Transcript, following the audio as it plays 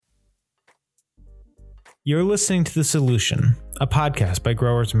You're listening to The Solution, a podcast by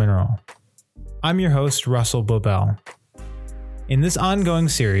Growers Mineral. I'm your host, Russell Bobel. In this ongoing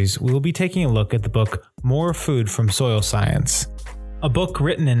series, we will be taking a look at the book More Food from Soil Science, a book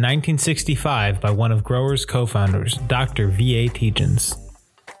written in 1965 by one of Growers' co-founders, Dr. V.A. Tietjens.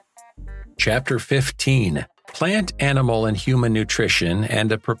 Chapter 15, Plant, Animal, and Human Nutrition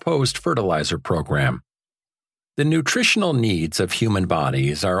and a Proposed Fertilizer Program. The nutritional needs of human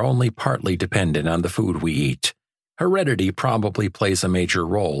bodies are only partly dependent on the food we eat. Heredity probably plays a major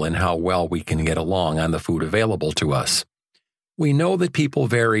role in how well we can get along on the food available to us. We know that people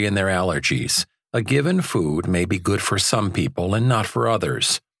vary in their allergies. A given food may be good for some people and not for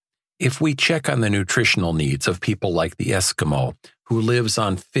others. If we check on the nutritional needs of people like the Eskimo, who lives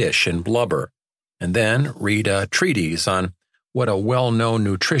on fish and blubber, and then read a treatise on what a well-known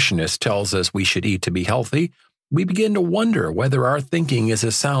nutritionist tells us we should eat to be healthy, we begin to wonder whether our thinking is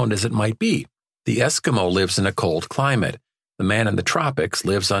as sound as it might be. The Eskimo lives in a cold climate. The man in the tropics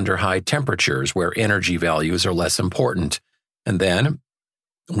lives under high temperatures where energy values are less important. And then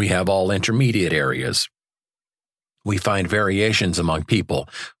we have all intermediate areas. We find variations among people.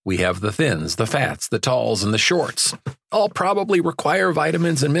 We have the thins, the fats, the talls, and the shorts. All probably require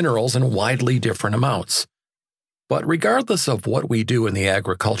vitamins and minerals in widely different amounts. But regardless of what we do in the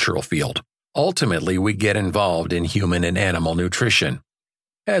agricultural field, ultimately, we get involved in human and animal nutrition.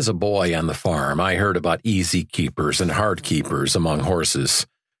 As a boy on the farm, I heard about easy keepers and hard keepers among horses.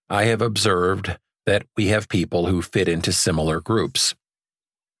 I have observed that we have people who fit into similar groups.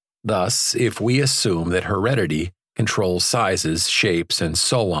 Thus, if we assume that heredity controls sizes, shapes, and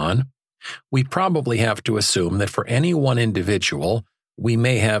so on, we probably have to assume that for any one individual, we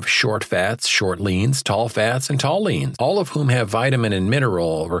may have short fats, short leans, tall fats, and tall leans, all of whom have vitamin and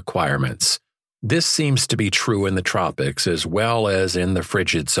mineral requirements. This seems to be true in the tropics as well as in the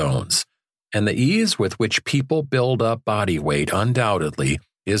frigid zones, and the ease with which people build up body weight undoubtedly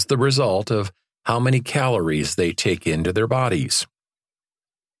is the result of how many calories they take into their bodies.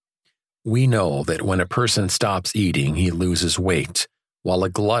 We know that when a person stops eating, he loses weight, while a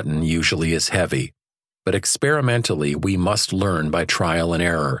glutton usually is heavy. But experimentally, we must learn by trial and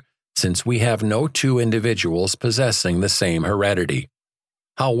error, since we have no two individuals possessing the same heredity.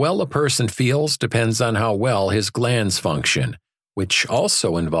 How well a person feels depends on how well his glands function, which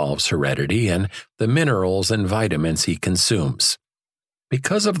also involves heredity and the minerals and vitamins he consumes.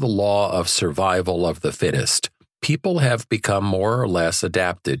 Because of the law of survival of the fittest, people have become more or less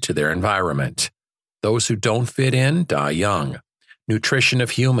adapted to their environment. Those who don't fit in die young. Nutrition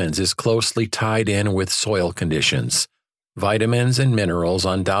of humans is closely tied in with soil conditions. Vitamins and minerals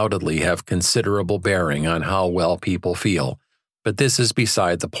undoubtedly have considerable bearing on how well people feel, but this is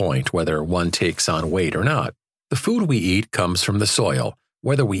beside the point whether one takes on weight or not. The food we eat comes from the soil,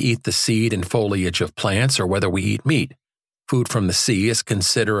 whether we eat the seed and foliage of plants or whether we eat meat. Food from the sea is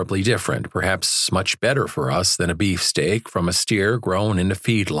considerably different, perhaps much better for us than a beefsteak from a steer grown in a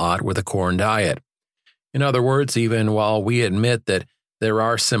feedlot with a corn diet. In other words, even while we admit that there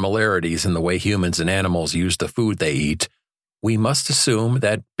are similarities in the way humans and animals use the food they eat, we must assume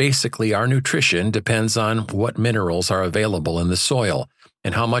that basically our nutrition depends on what minerals are available in the soil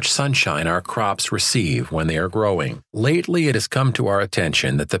and how much sunshine our crops receive when they are growing. Lately, it has come to our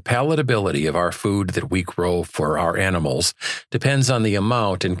attention that the palatability of our food that we grow for our animals depends on the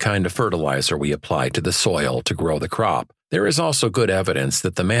amount and kind of fertilizer we apply to the soil to grow the crop. There is also good evidence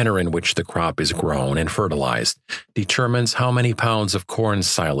that the manner in which the crop is grown and fertilized determines how many pounds of corn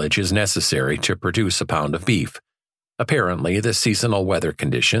silage is necessary to produce a pound of beef. Apparently, the seasonal weather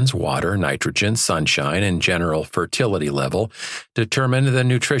conditions, water, nitrogen, sunshine, and general fertility level determine the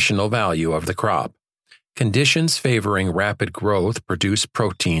nutritional value of the crop. Conditions favoring rapid growth produce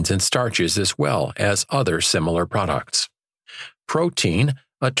proteins and starches as well as other similar products. Protein,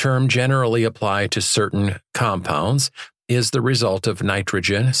 a term generally applied to certain compounds, is the result of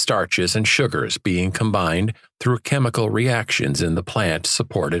nitrogen, starches, and sugars being combined through chemical reactions in the plant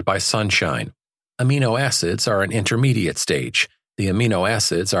supported by sunshine. Amino acids are an intermediate stage. The amino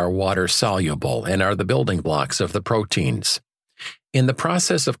acids are water-soluble and are the building blocks of the proteins. In the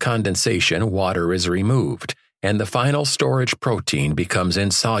process of condensation, water is removed, and the final storage protein becomes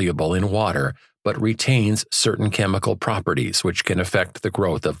insoluble in water but retains certain chemical properties which can affect the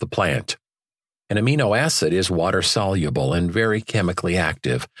growth of the plant. An amino acid is water-soluble and very chemically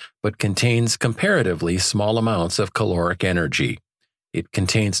active, but contains comparatively small amounts of caloric energy. It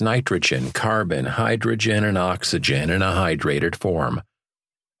contains nitrogen, carbon, hydrogen, and oxygen in a hydrated form.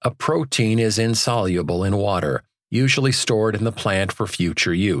 A protein is insoluble in water, usually stored in the plant for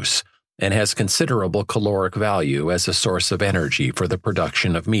future use, and has considerable caloric value as a source of energy for the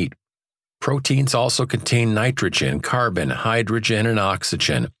production of meat. Proteins also contain nitrogen, carbon, hydrogen, and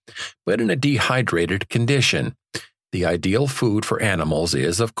oxygen, but in a dehydrated condition. The ideal food for animals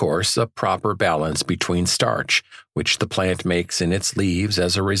is, of course, a proper balance between starch, which the plant makes in its leaves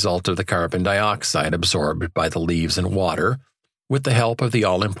as a result of the carbon dioxide absorbed by the leaves and water, with the help of the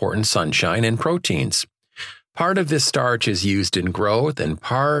all-important sunshine, and proteins. Part of this starch is used in growth, and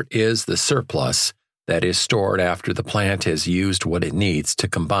part is the surplus that is stored after the plant has used what it needs to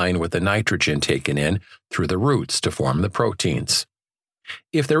combine with the nitrogen taken in through the roots to form the proteins.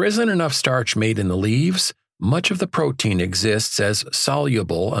 If there isn't enough starch made in the leaves, much of the protein exists as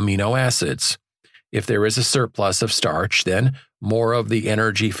soluble amino acids. If there is a surplus of starch, then more of the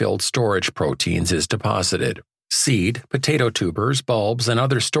energy-filled storage proteins is deposited. Seed, potato tubers, bulbs, and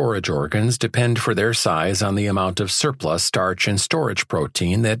other storage organs depend for their size on the amount of surplus starch and storage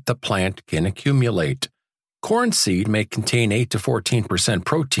protein that the plant can accumulate. Corn seed may contain 8 to 14%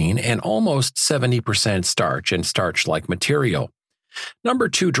 protein and almost 70% starch and starch-like material. Number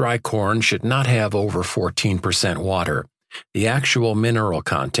 2 dry corn should not have over 14% water. The actual mineral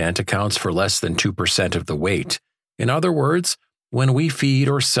content accounts for less than 2% of the weight. In other words, when we feed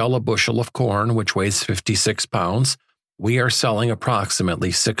or sell a bushel of corn, which weighs 56 pounds, we are selling approximately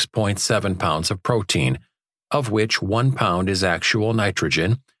 6.7 pounds of protein, of which 1 pound is actual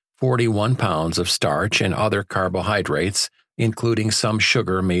nitrogen, 41 pounds of starch and other carbohydrates, including some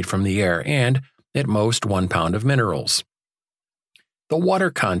sugar made from the air, and, at most, 1 pound of minerals. The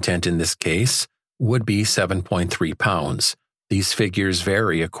water content in this case would be 7.3 pounds. These figures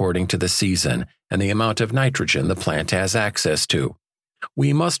vary according to the season and the amount of nitrogen the plant has access to.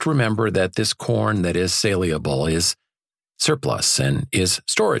 We must remember that this corn that is saleable is surplus and is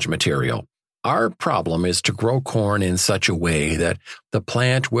storage material. Our problem is to grow corn in such a way that the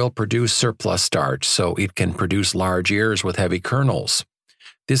plant will produce surplus starch so it can produce large ears with heavy kernels.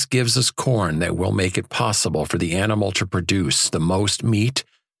 This gives us corn that will make it possible for the animal to produce the most meat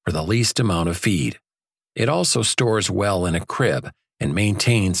for the least amount of feed. It also stores well in a crib and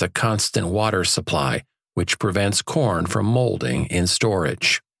maintains a constant water supply, which prevents corn from molding in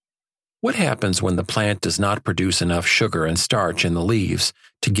storage. What happens when the plant does not produce enough sugar and starch in the leaves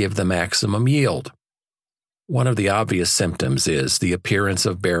to give the maximum yield? One of the obvious symptoms is the appearance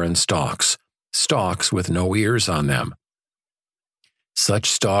of barren stalks with no ears on them. Such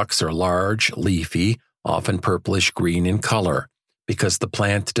stalks are large, leafy, often purplish-green in color, because the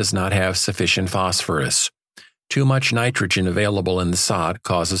plant does not have sufficient phosphorus. Too much nitrogen available in the sod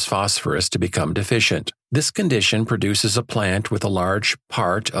causes phosphorus to become deficient. This condition produces a plant with a large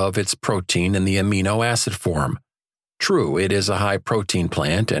part of its protein in the amino acid form. True, it is a high-protein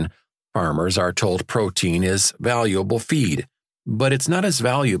plant, and farmers are told protein is valuable feed, but it's not as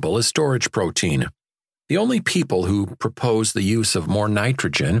valuable as storage protein. The only people who propose the use of more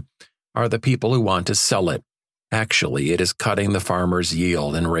nitrogen are the people who want to sell it. Actually, it is cutting the farmer's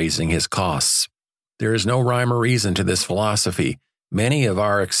yield and raising his costs. There is no rhyme or reason to this philosophy. Many of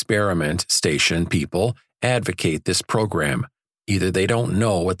our experiment station people advocate this program. Either they don't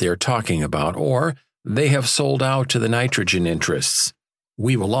know what they're talking about, or they have sold out to the nitrogen interests.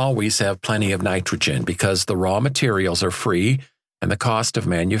 We will always have plenty of nitrogen because the raw materials are free and the cost of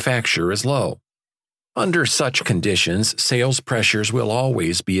manufacture is low. Under such conditions, sales pressures will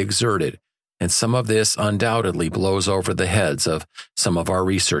always be exerted, and some of this undoubtedly blows over the heads of some of our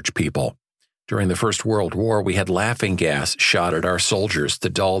research people. During the First World War, we had laughing gas shot at our soldiers to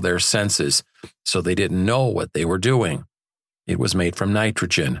dull their senses so they didn't know what they were doing. It was made from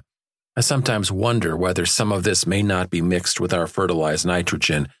nitrogen. I sometimes wonder whether some of this may not be mixed with our fertilized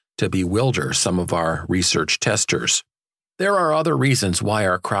nitrogen to bewilder some of our research testers. There are other reasons why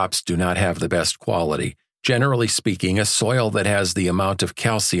our crops do not have the best quality. Generally speaking, a soil that has the amount of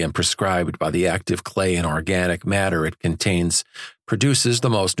calcium prescribed by the active clay and organic matter it contains produces the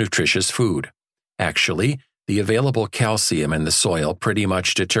most nutritious food. Actually, the available calcium in the soil pretty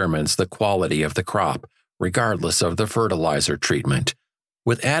much determines the quality of the crop, regardless of the fertilizer treatment.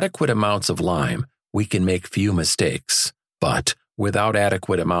 With adequate amounts of lime, we can make few mistakes, but without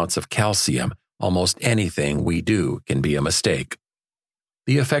adequate amounts of calcium, almost anything we do can be a mistake.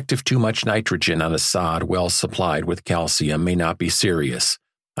 The effect of too much nitrogen on a sod well supplied with calcium may not be serious.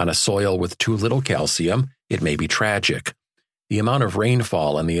 On a soil with too little calcium, it may be tragic. The amount of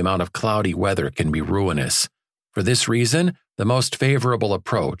rainfall and the amount of cloudy weather can be ruinous. For this reason, the most favorable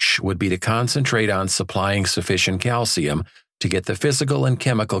approach would be to concentrate on supplying sufficient calcium to get the physical and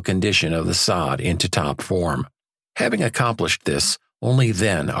chemical condition of the sod into top form. Having accomplished this, only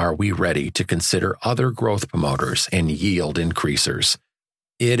then are we ready to consider other growth promoters and yield increasers.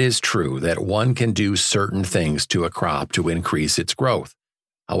 It is true that one can do certain things to a crop to increase its growth.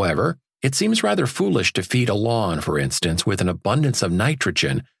 However, It seems rather foolish to feed a lawn, for instance, with an abundance of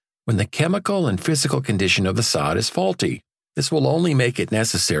nitrogen when the chemical and physical condition of the sod is faulty. This will only make it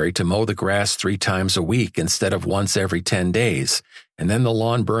necessary to mow the grass 3 times a week instead of once every 10 days, and then the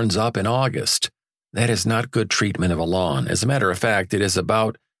lawn burns up in August. That is not good treatment of a lawn. As a matter of fact, it is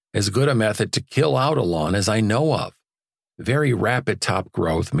about as good a method to kill out a lawn as I know of. Very rapid top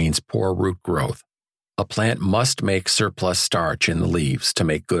growth means poor root growth. A plant must make surplus starch in the leaves to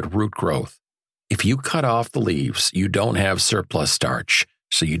make good root growth. If you cut off the leaves, you don't have surplus starch,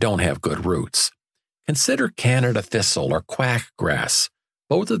 so you don't have good roots. Consider Canada thistle or quack grass.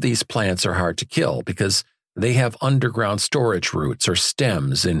 Both of these plants are hard to kill because they have underground storage roots or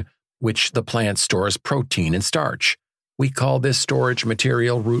stems in which the plant stores protein and starch. We call this storage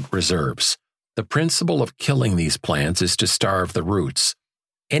material root reserves. The principle of killing these plants is to starve the roots.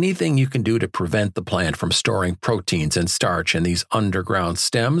 Anything you can do to prevent the plant from storing proteins and starch in these underground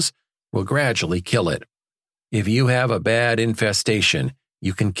stems will gradually kill it. If you have a bad infestation,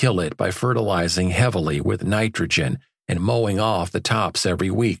 you can kill it by fertilizing heavily with nitrogen and mowing off the tops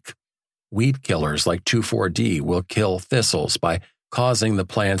every week. Weed killers like 2,4-D will kill thistles by causing the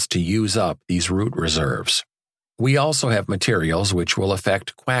plants to use up these root reserves. We also have materials which will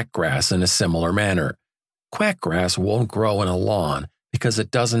affect quackgrass in a similar manner. Quackgrass won't grow in a lawn because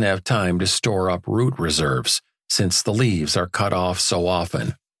it doesn't have time to store up root reserves, since the leaves are cut off so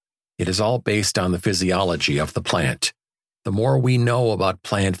often. It is all based on the physiology of the plant. The more we know about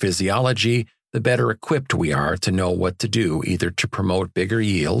plant physiology, the better equipped we are to know what to do, either to promote bigger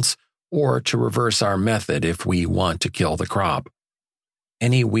yields or to reverse our method if we want to kill the crop.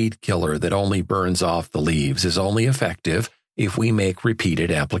 Any weed killer that only burns off the leaves is only effective if we make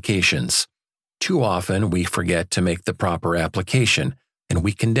repeated applications. Too often, we forget to make the proper application, and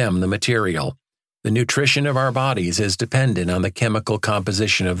we condemn the material. The nutrition of our bodies is dependent on the chemical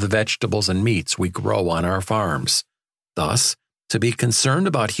composition of the vegetables and meats we grow on our farms. Thus, to be concerned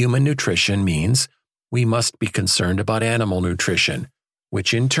about human nutrition means we must be concerned about animal nutrition,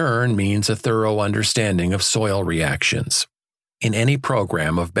 which in turn means a thorough understanding of soil reactions. In any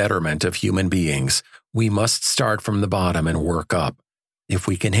program of betterment of human beings, we must start from the bottom and work up. If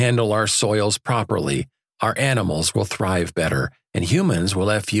we can handle our soils properly, our animals will thrive better, and humans will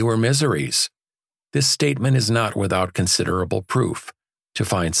have fewer miseries. This statement is not without considerable proof. To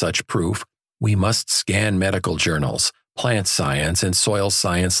find such proof, we must scan medical journals, plant science and soil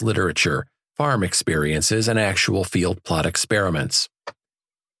science literature, farm experiences, and actual field plot experiments.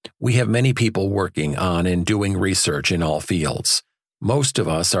 We have many people working on and doing research in all fields. Most of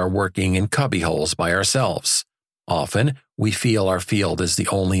us are working in cubbyholes by ourselves. Often, we feel our field is the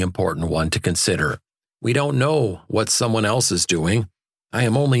only important one to consider. We don't know what someone else is doing. I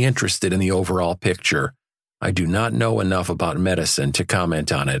am only interested in the overall picture. I do not know enough about medicine to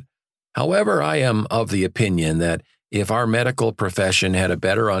comment on it. However, I am of the opinion that if our medical profession had a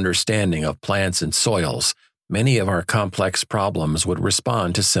better understanding of plants and soils, many of our complex problems would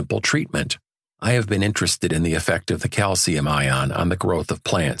respond to simple treatment. I have been interested in the effect of the calcium ion on the growth of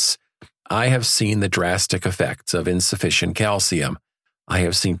plants. I have seen the drastic effects of insufficient calcium. I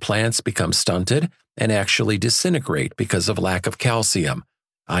have seen plants become stunted and actually disintegrate because of lack of calcium.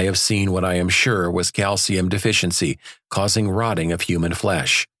 I have seen what I am sure was calcium deficiency, causing rotting of human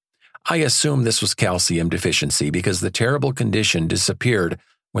flesh. I assume this was calcium deficiency because the terrible condition disappeared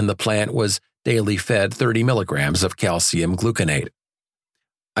when the plant was daily fed 30 milligrams of calcium gluconate.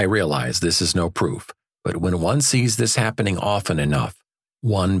 I realize this is no proof, but when one sees this happening often enough,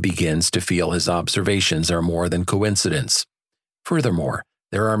 one begins to feel his observations are more than coincidence. Furthermore,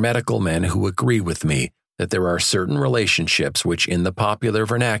 there are medical men who agree with me that there are certain relationships which in the popular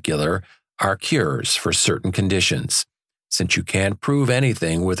vernacular are cures for certain conditions. Since you can't prove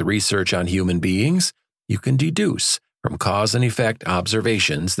anything with research on human beings, you can deduce from cause and effect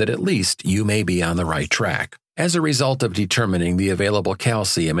observations that at least you may be on the right track. As a result of determining the available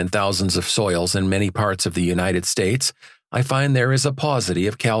calcium in thousands of soils in many parts of the United States, I find there is a paucity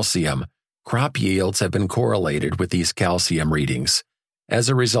of calcium. Crop yields have been correlated with these calcium readings. As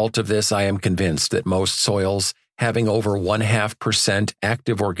a result of this, I am convinced that most soils having over 0.5%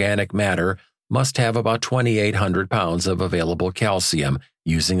 active organic matter must have about 2,800 pounds of available calcium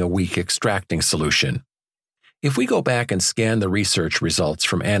using a weak extracting solution. If we go back and scan the research results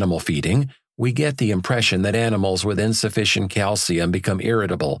from animal feeding, we get the impression that animals with insufficient calcium become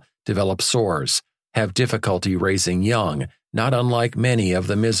irritable, develop sores, have difficulty raising young, not unlike many of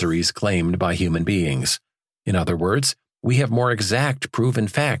the miseries claimed by human beings. In other words, we have more exact proven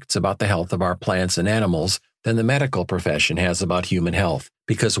facts about the health of our plants and animals than the medical profession has about human health,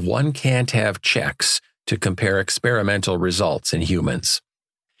 because one can't have checks to compare experimental results in humans.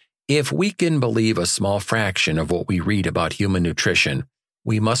 If we can believe a small fraction of what we read about human nutrition,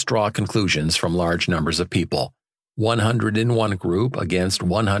 we must draw conclusions from large numbers of people, 100 in one group against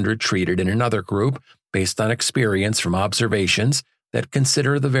 100 treated in another group, based on experience from observations that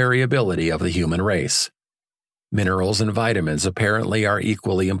consider the variability of the human race. Minerals and vitamins apparently are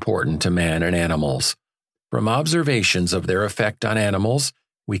equally important to man and animals. From observations of their effect on animals,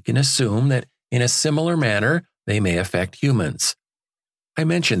 we can assume that in a similar manner they may affect humans. I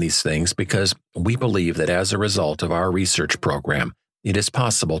mention these things because we believe that as a result of our research program, it is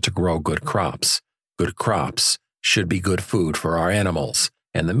possible to grow good crops. Good crops should be good food for our animals,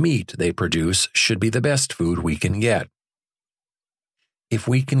 and the meat they produce should be the best food we can get. If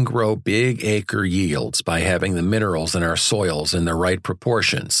we can grow big acre yields by having the minerals in our soils in the right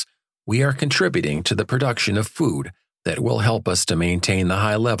proportions, we are contributing to the production of food that will help us to maintain the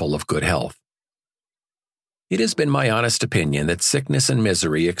high level of good health. It has been my honest opinion that sickness and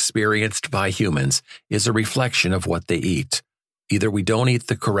misery experienced by humans is a reflection of what they eat. Either we don't eat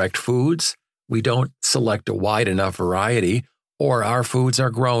the correct foods, we don't select a wide enough variety, or our foods are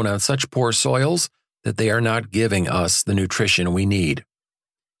grown on such poor soils that they are not giving us the nutrition we need.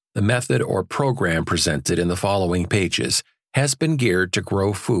 The method or program presented in the following pages has been geared to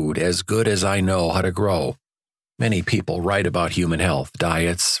grow food as good as I know how to grow. Many people write about human health,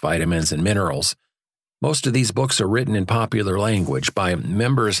 diets, vitamins, and minerals. Most of these books are written in popular language by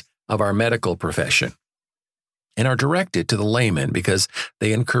members of our medical profession and are directed to the layman because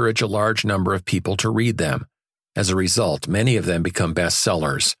they encourage a large number of people to read them. As a result, many of them become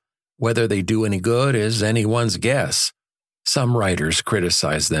bestsellers. Whether they do any good is anyone's guess. Some writers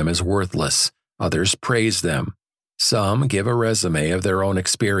criticize them as worthless, others praise them. Some give a resume of their own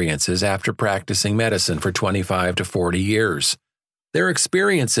experiences after practicing medicine for 25 to 40 years. Their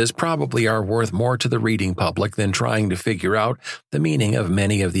experiences probably are worth more to the reading public than trying to figure out the meaning of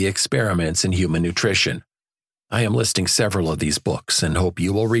many of the experiments in human nutrition. I am listing several of these books and hope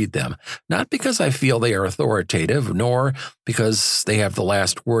you will read them, not because I feel they are authoritative, nor because they have the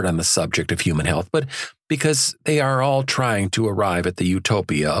last word on the subject of human health, but because they are all trying to arrive at the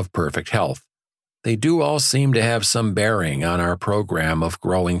utopia of perfect health. They do all seem to have some bearing on our program of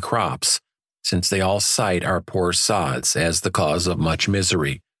growing crops, since they all cite our poor sods as the cause of much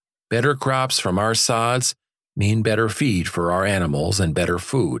misery. Better crops from our sods mean better feed for our animals and better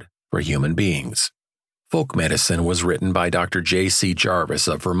food for human beings. Folk Medicine was written by Dr. J.C. Jarvis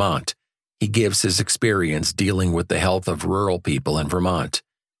of Vermont. He gives his experience dealing with the health of rural people in Vermont.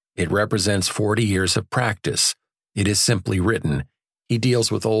 It represents 40 years of practice. It is simply written. He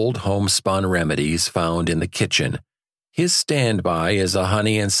deals with old homespun remedies found in the kitchen. His standby is a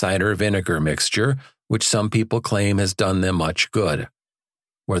honey and cider vinegar mixture, which some people claim has done them much good.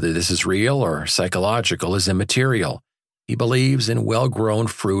 Whether this is real or psychological is immaterial. He believes in well-grown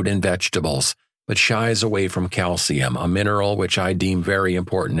fruit and vegetables, but shies away from calcium, a mineral which I deem very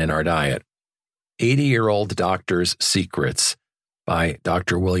important in our diet. 80-Year-Old Doctor's Secrets by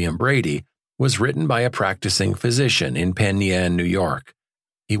Dr. William Brady was written by a practicing physician in Penn Yan, New York.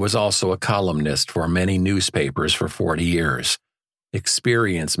 He was also a columnist for many newspapers for 40 years.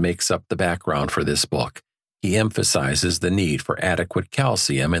 Experience makes up the background for this book. He emphasizes the need for adequate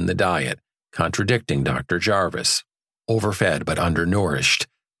calcium in the diet, contradicting Dr. Jarvis. Overfed but Undernourished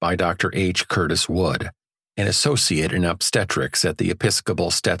by Dr. H. Curtis Wood, an associate in obstetrics at the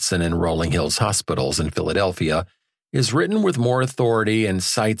Episcopal Stetson and Rolling Hills Hospitals in Philadelphia, is written with more authority and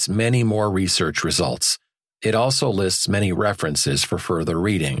cites many more research results. It also lists many references for further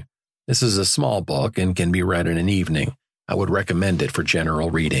reading. This is a small book and can be read in an evening. I would recommend it for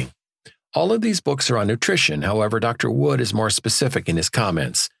general reading. All of these books are on nutrition. However, Dr. Wood is more specific in his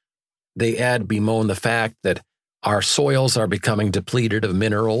comments. They bemoan the fact that our soils are becoming depleted of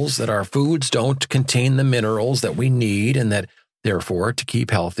minerals, that our foods don't contain the minerals that we need, and that, therefore, to keep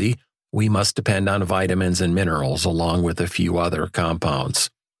healthy, we must depend on vitamins and minerals along with a few other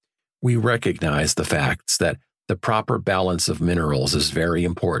compounds. We recognize the facts that the proper balance of minerals is very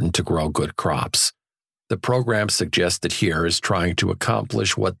important to grow good crops. The program suggested here is trying to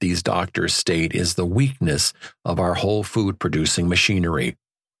accomplish what these doctors state is the weakness of our whole food-producing machinery.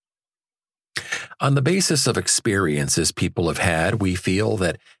 On the basis of experiences people have had, we feel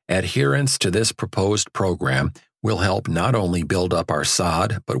that adherence to this proposed program will help not only build up our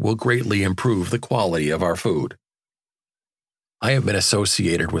sod, but will greatly improve the quality of our food. I have been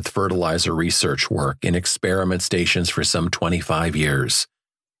associated with fertilizer research work in experiment stations for some 25 years.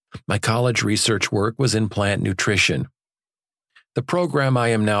 My college research work was in plant nutrition. The program I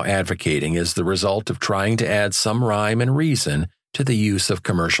am now advocating is the result of trying to add some rhyme and reason to the use of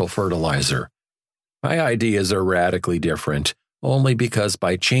commercial fertilizer. My ideas are radically different. only because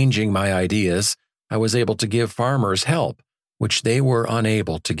by changing my ideas, I was able to give farmers help, which they were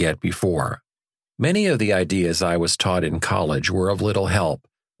unable to get before. Many of the ideas I was taught in college were of little help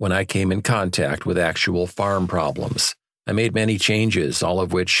when I came in contact with actual farm problems. I made many changes, all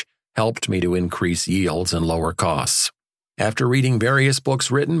of which helped me to increase yields and lower costs. After reading various books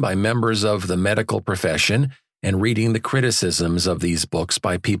written by members of the medical profession and reading the criticisms of these books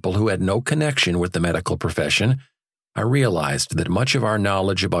by people who had no connection with the medical profession, I realized that much of our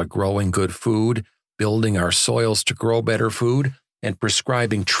knowledge about growing good food, building our soils to grow better food, and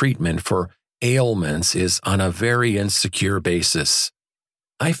prescribing treatment for ailments is on a very insecure basis.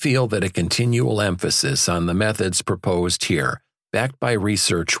 I feel that a continual emphasis on the methods proposed here, backed by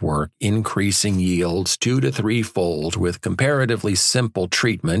research work increasing yields 2 to 3-fold with comparatively simple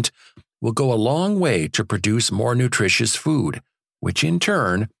treatment, will go a long way to produce more nutritious food, which in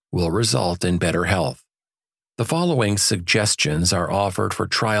turn will result in better health. The following suggestions are offered for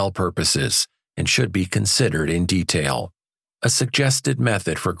trial purposes and should be considered in detail. A suggested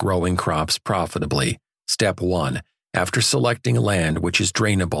method for growing crops profitably. Step 1. After selecting land which is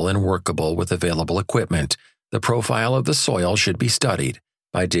drainable and workable with available equipment, the profile of the soil should be studied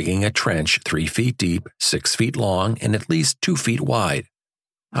by digging a trench 3 feet deep, 6 feet long, and at least 2 feet wide.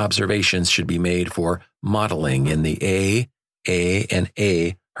 Observations should be made for mottling in the A, and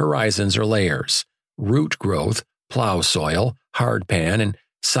A horizons or layers, root growth, plow soil, hard pan, and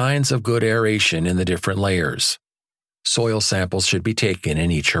signs of good aeration in the different layers. Soil samples should be taken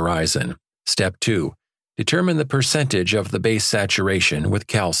in each horizon. Step 2. Determine the percentage of the base saturation with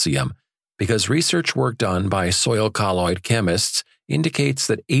calcium, because research work done by soil colloid chemists indicates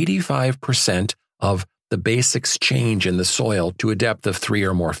that 85% of the base exchange in the soil to a depth of 3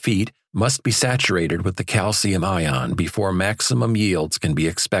 or more feet must be saturated with the calcium ion before maximum yields can be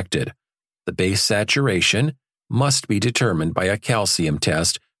expected. The base saturation must be determined by a calcium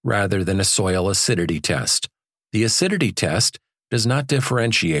test rather than a soil acidity test. The acidity test does not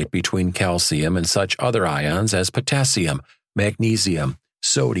differentiate between calcium and such other ions as potassium, magnesium,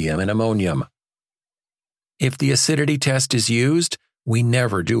 sodium, and ammonium. If the acidity test is used, we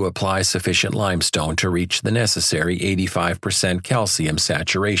never do apply sufficient limestone to reach the necessary 85% calcium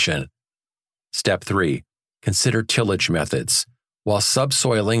saturation. Step 3. Consider tillage methods. While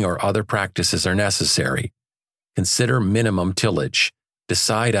subsoiling or other practices are necessary, consider minimum tillage.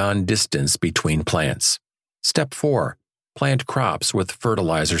 Decide on distance between plants. Step 4. Plant crops with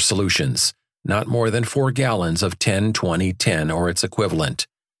fertilizer solutions, not more than 4 gallons of 10-20-10 or its equivalent.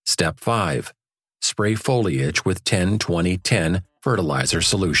 Step 5. Spray foliage with 10-20-10 fertilizer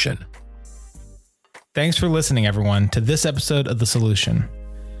solution. Thanks for listening, everyone, to this episode of The Solution.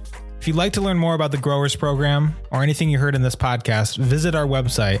 If you'd like to learn more about the Growers Program or anything you heard in this podcast, visit our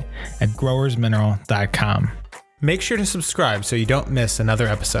website at growersmineral.com. Make sure to subscribe so you don't miss another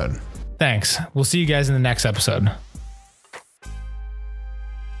episode. Thanks. We'll see you guys in the next episode.